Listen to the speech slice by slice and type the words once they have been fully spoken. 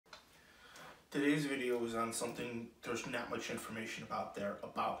Today's video is on something there's not much information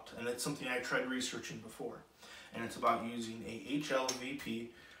about, and it's something I tried researching before. And it's about using a HLVP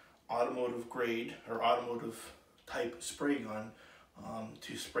automotive grade or automotive type spray gun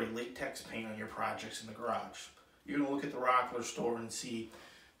to spray latex paint on your projects in the garage. You're gonna look at the Rockler store and see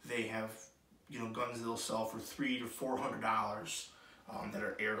they have guns that'll sell for $300 to $400 that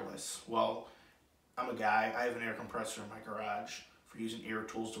are airless. Well, I'm a guy, I have an air compressor in my garage for using air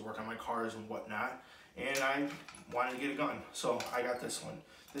tools to work on my cars and whatnot, and I wanted to get a gun, so I got this one.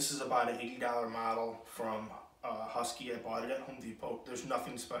 This is about an $80 model from Husky. I bought it at Home Depot. There's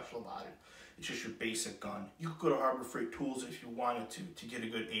nothing special about it. It's just your basic gun. You could go to Harbor Freight Tools if you wanted to get a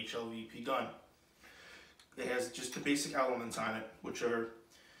good HLVP gun. It has just the basic elements on it, which are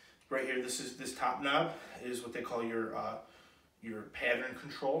right here. This top knob is what they call your pattern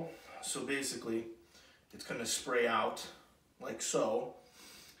control. So basically, it's going to spray out like so,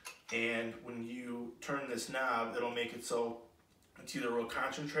 and when you turn this knob, it'll make it so it's either real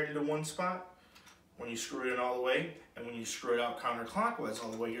concentrated in one spot when you screw it in all the way, and when you screw it out counterclockwise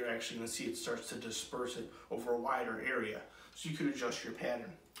all the way, you're actually going to see it starts to disperse it over a wider area, so you could adjust your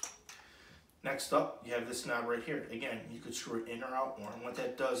pattern. Next up, you have this knob right here. Again, you could screw it in or out more, and what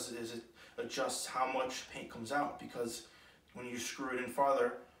that does is it adjusts how much paint comes out, because when you screw it in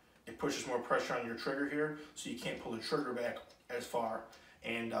farther, it pushes more pressure on your trigger here, so you can't pull the trigger back as far,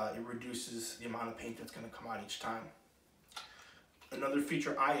 and it reduces the amount of paint that's going to come out each time. Another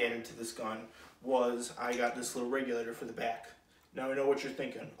feature I added to this gun was I got this little regulator for the back. Now I know what you're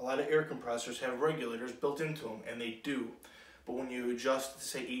thinking. A lot of air compressors have regulators built into them, and they do. But when you adjust,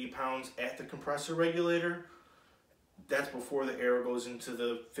 say, 80 pounds at the compressor regulator, that's before the air goes into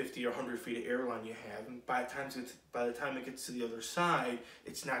the 50 or 100 feet of airline you have. And by the time it gets to the other side,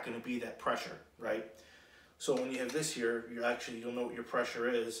 it's not going to be that pressure, right? So when you have this here, you'll know what your pressure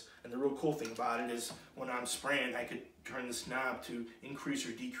is. And the real cool thing about it is when I'm spraying, I could turn this knob to increase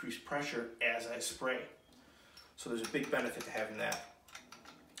or decrease pressure as I spray. So there's a big benefit to having that.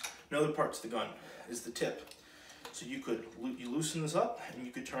 Another part to the gun is the tip. So you loosen this up, and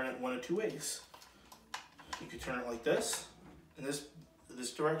you could turn it one of two ways. You could turn it like this, in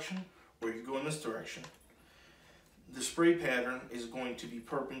this direction, or you could go in this direction. The spray pattern is going to be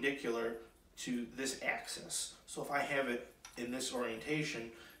perpendicular to this axis. So if I have it in this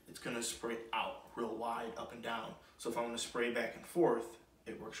orientation, it's going to spray out real wide up and down. So if I want to spray back and forth,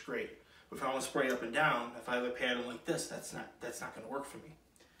 it works great. But if I want to spray up and down, if I have a pattern like this, that's not going to work for me.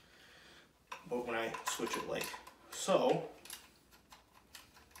 But when I switch it like so,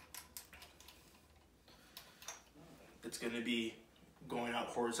 it's going to be going out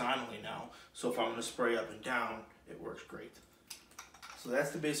horizontally now. So if I want to spray up and down, it works great. So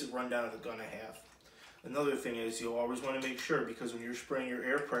that's the basic rundown of the gun I have. Another thing is you'll always want to make sure, because when you're spraying, your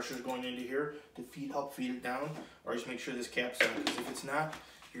air pressure is going into here to help feed it down. Always make sure this cap's on, because if it's not,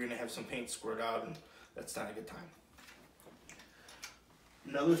 you're going to have some paint squirt out, and that's not a good time.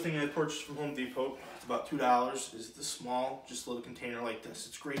 Another thing I purchased from Home Depot, it's about $2, is the small, just a little container like this.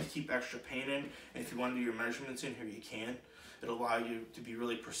 It's great to keep extra paint in, and if you want to do your measurements in here, you can. It'll allow you to be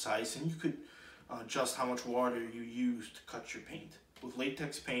really precise, and you could adjust how much water you use to cut your paint. With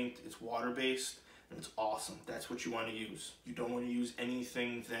latex paint, it's water-based, and it's awesome. That's what you want to use. You don't want to use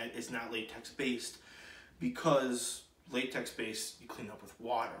anything that is not latex-based, because latex-based, you clean up with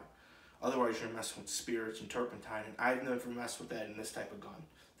water. Otherwise, you're messing with spirits and turpentine, and I've never messed with that in this type of gun.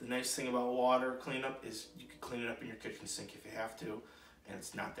 The nice thing about water cleanup is you can clean it up in your kitchen sink if you have to, and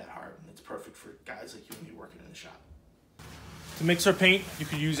it's not that hard, and it's perfect for guys like you and me working in the shop. To mix our paint, you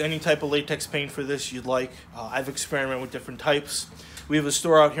could use any type of latex paint for this you'd like. I've experimented with different types. We have a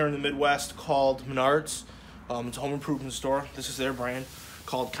store out here in the Midwest called Menards. It's a home improvement store. This is their brand,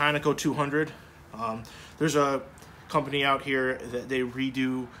 called Conoco 200. There's a company out here that they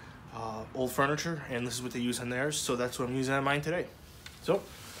redo old furniture, and this is what they use on theirs, so that's what I'm using on mine today. So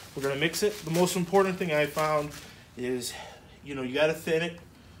we're gonna mix it. The most important thing I found is, you gotta thin it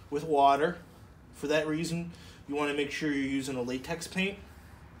with water. For that reason, you want to make sure you're using a latex paint,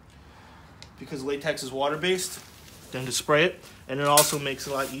 because latex is water-based, then to spray it, and it also makes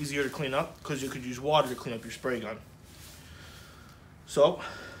it a lot easier to clean up, because you could use water to clean up your spray gun. So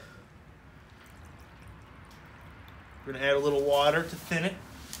we're gonna add a little water to thin it.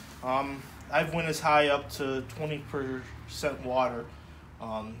 I've went as high up to 20% water,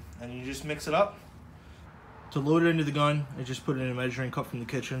 and you just mix it up. To load it into the gun, I just put it in a measuring cup from the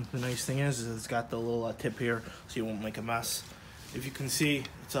kitchen. The nice thing is it's got the little tip here, so you won't make a mess. If you can see,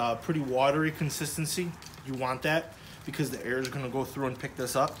 it's a pretty watery consistency. You want that, because the air is going to go through and pick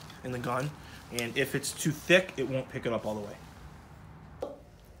this up in the gun, and if it's too thick, it won't pick it up all the way.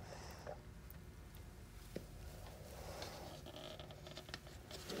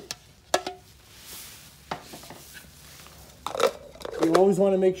 you always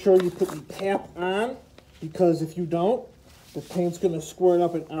want to make sure you put the cap on, because if you don't, the paint's going to squirt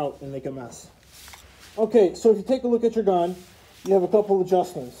up and out and make a mess. Okay, so if you take a look at your gun, you have a couple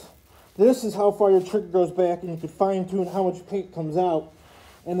adjustments. This is how far your trigger goes back, and you can fine tune how much paint comes out.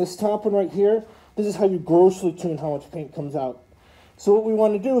 And this top one right here, this is how you grossly tune how much paint comes out. So what we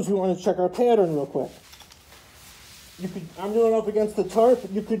want to do is we want to check our pattern real quick. I'm doing it up against the tarp,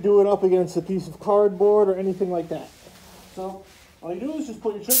 you could do it up against a piece of cardboard or anything like that. So all you do is just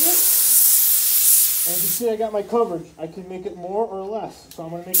put your trigger, and you can see I got my coverage. I can make it more or less. So I'm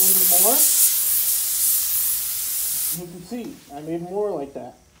going to make it a little bit more. You can see I made more like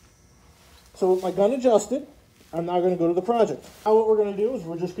that. So with my gun adjusted, I'm now going to go to the project. Now what we're going to do is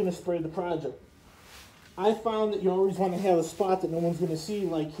we're just going to spray the project. I found that you always want to have a spot that no one's going to see,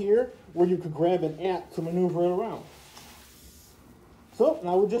 like here, where you could grab an at to maneuver it around. So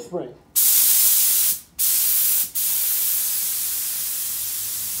now we'll just spray.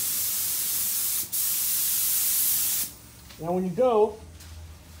 Now when you go,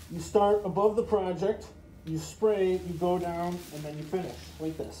 you start above the project, you spray, you go down, and then you finish,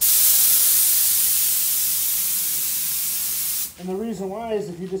 like this. And the reason why is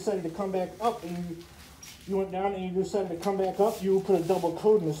if you decided to come back up and you went down and you decided to come back up, you would put a double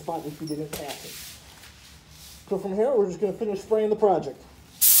coat in the spot if you didn't pass it. So from here, we're just going to finish spraying the project.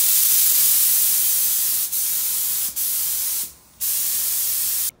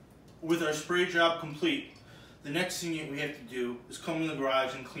 With our spray job complete, the next thing we have to do is come in the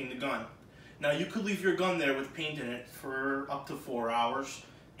garage and clean the gun. Now you could leave your gun there with paint in it for up to 4 hours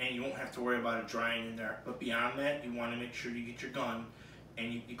and you won't have to worry about it drying in there. But beyond that, you want to make sure you get your gun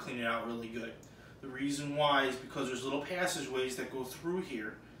and you clean it out really good. The reason why is because there's little passageways that go through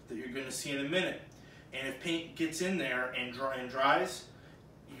here that you're going to see in a minute. And if paint gets in there and dries,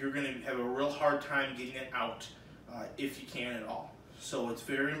 you're going to have a real hard time getting it out if you can at all. So it's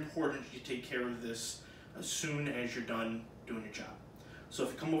very important you take care of this as soon as you're done doing your job. So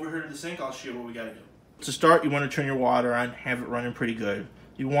if you come over here to the sink, I'll show you what we got to do. To start, you want to turn your water on, have it running pretty good.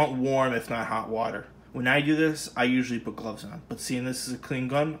 You want warm, if not hot water. When I do this, I usually put gloves on. But seeing this is a clean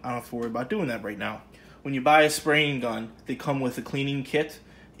gun, I don't have to worry about doing that right now. When you buy a spraying gun, they come with a cleaning kit,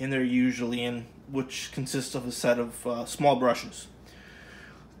 and they're usually in, which consists of a set of small brushes.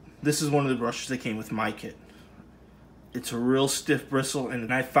 This is one of the brushes that came with my kit. It's a real stiff bristle,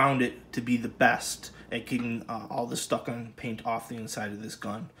 and I found it to be the best at getting all the stuck on paint off the inside of this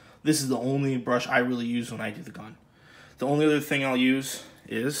gun. This is the only brush I really use when I do the gun. The only other thing I'll use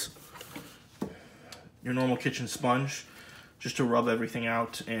is your normal kitchen sponge, just to rub everything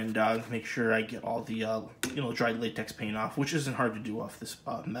out and make sure I get all the dried latex paint off, which isn't hard to do off this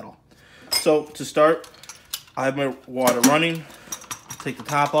metal. So to start, I have my water running. Take the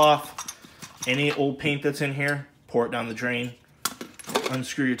top off. Any old paint that's in here, pour it down the drain.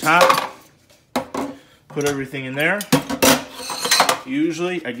 Unscrew your top. Put everything in there.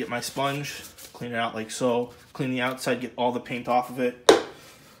 Usually I get my sponge, clean it out like so, clean the outside, get all the paint off of it,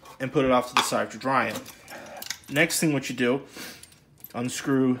 and put it off to the side to dry it. Next thing what you do,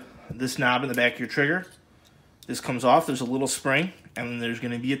 unscrew this knob in the back of your trigger. This comes off, there's a little spring, and then there's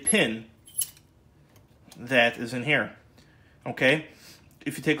going to be a pin that is in here. Okay?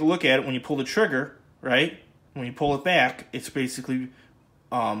 If you take a look at it, when you pull the trigger, right, when you pull it back, it's basically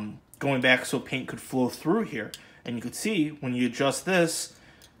going back so paint could flow through here. And you could see when you adjust this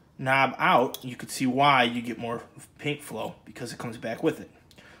knob out, you could see why you get more paint flow, because it comes back with it.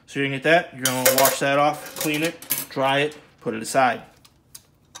 So you're going to get that, you're going to wash that off, clean it, dry it, put it aside.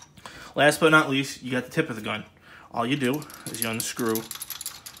 Last but not least, you got the tip of the gun. All you do is you unscrew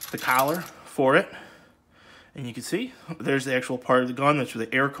the collar for it, and you can see there's the actual part of the gun. That's where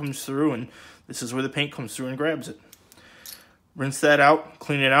the air comes through, and this is where the paint comes through and grabs it. Rinse that out,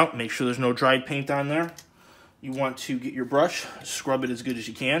 clean it out, make sure there's no dried paint on there. You want to get your brush, scrub it as good as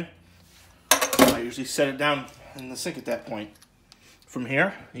you can. I usually set it down in the sink at that point. From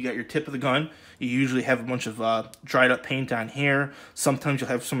here, you got your tip of the gun. You usually have a bunch of dried up paint on here. Sometimes you'll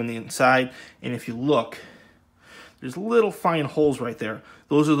have some on the inside. And if you look, there's little fine holes right there.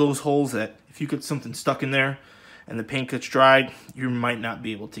 Those are those holes that if you get something stuck in there and the paint gets dried, you might not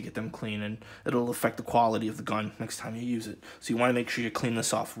be able to get them clean, and it'll affect the quality of the gun next time you use it. So you want to make sure you clean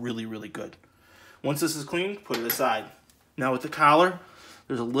this off really, really good. Once this is clean, put it aside. Now with the collar,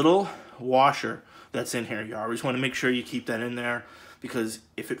 there's a little washer that's in here. You always want to make sure you keep that in there, because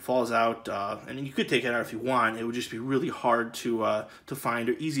if it falls out, and you could take it out if you want, it would just be really hard to find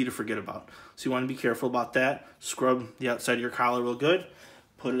or easy to forget about. So you want to be careful about that. Scrub the outside of your collar real good.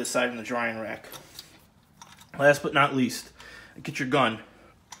 Put it aside in the drying rack. Last but not least, get your gun.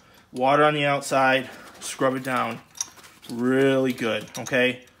 Water on the outside, scrub it down. really good,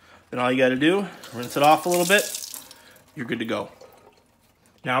 okay? Then all you gotta do, rinse it off a little bit, you're good to go.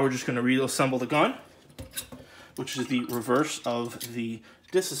 Now we're just gonna reassemble the gun, which is the reverse of the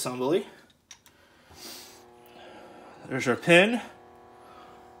disassembly. There's our pin,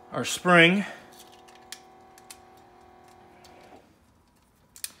 our spring,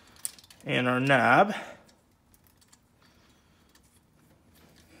 and our knob.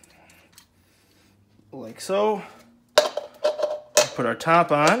 Like so. Put our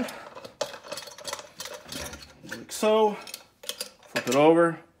top on. Like so. Flip it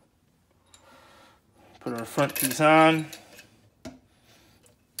over. Put our front piece on.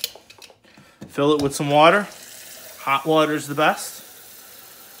 Fill it with some water. Hot water is the best.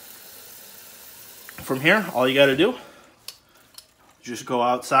 From here, all you got to do, just go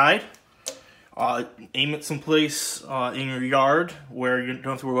outside. Aim it someplace in your yard where you don't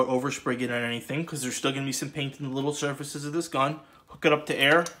have to worry about overspraying it on anything, because there's still going to be some paint in the little surfaces of this gun. Hook it up to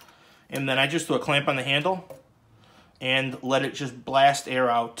air, and then I just do a clamp on the handle and let it just blast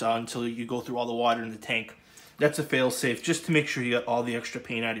air out until you go through all the water in the tank. That's a fail-safe, just to make sure you get all the extra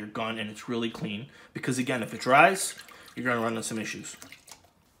paint out of your gun and it's really clean. Because again, if it dries, you're going to run into some issues.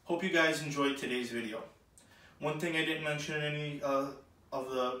 Hope you guys enjoyed today's video. One thing I didn't mention in any of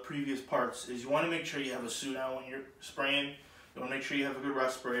the previous parts is you want to make sure you have a suit on when you're spraying. You want to make sure you have a good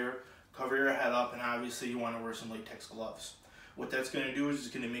respirator, cover your head up, and obviously you want to wear some latex gloves. What that's going to do is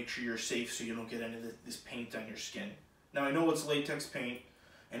it's going to make sure you're safe so you don't get any of this paint on your skin. Now I know it's latex paint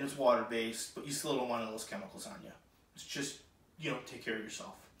and it's water-based, but you still don't want all those chemicals on you. It's just, take care of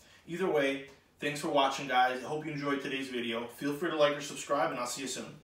yourself. Either way, thanks for watching, guys. I hope you enjoyed today's video. Feel free to like or subscribe, and I'll see you soon.